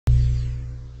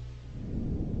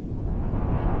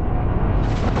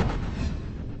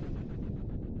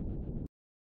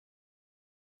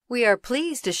We are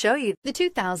pleased to show you the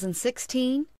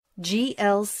 2016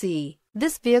 GLC.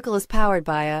 This vehicle is powered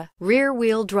by a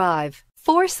rear-wheel drive,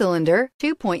 4-cylinder,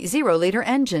 2.0-liter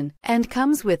engine, and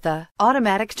comes with a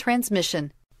automatic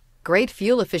transmission. Great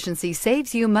fuel efficiency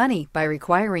saves you money by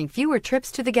requiring fewer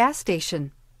trips to the gas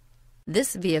station.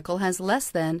 This vehicle has less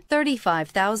than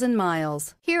 35,000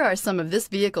 miles. Here are some of this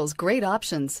vehicle's great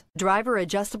options: driver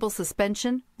adjustable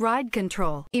suspension, ride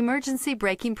control, emergency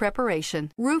braking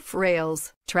preparation, roof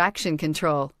rails, traction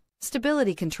control,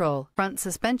 stability control, front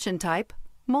suspension type,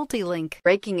 multi-link,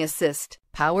 braking assist,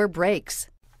 power brakes.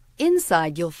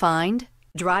 Inside you'll find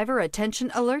driver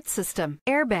attention alert system,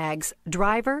 airbags,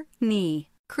 driver, knee,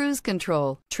 cruise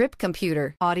control, trip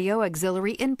computer, audio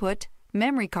auxiliary input,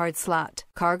 memory card slot,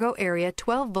 cargo area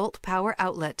 12-volt power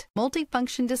outlet,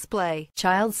 multifunction display,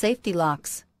 child safety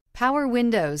locks, power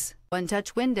windows,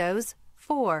 one-touch windows,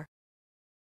 4.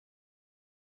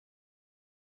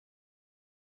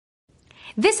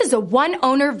 This is a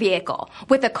one-owner vehicle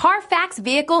with a Carfax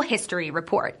Vehicle History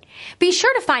Report. Be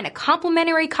sure to find a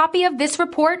complimentary copy of this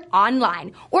report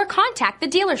online or contact the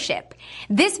dealership.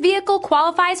 This vehicle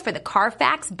qualifies for the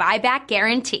Carfax Buyback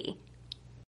Guarantee.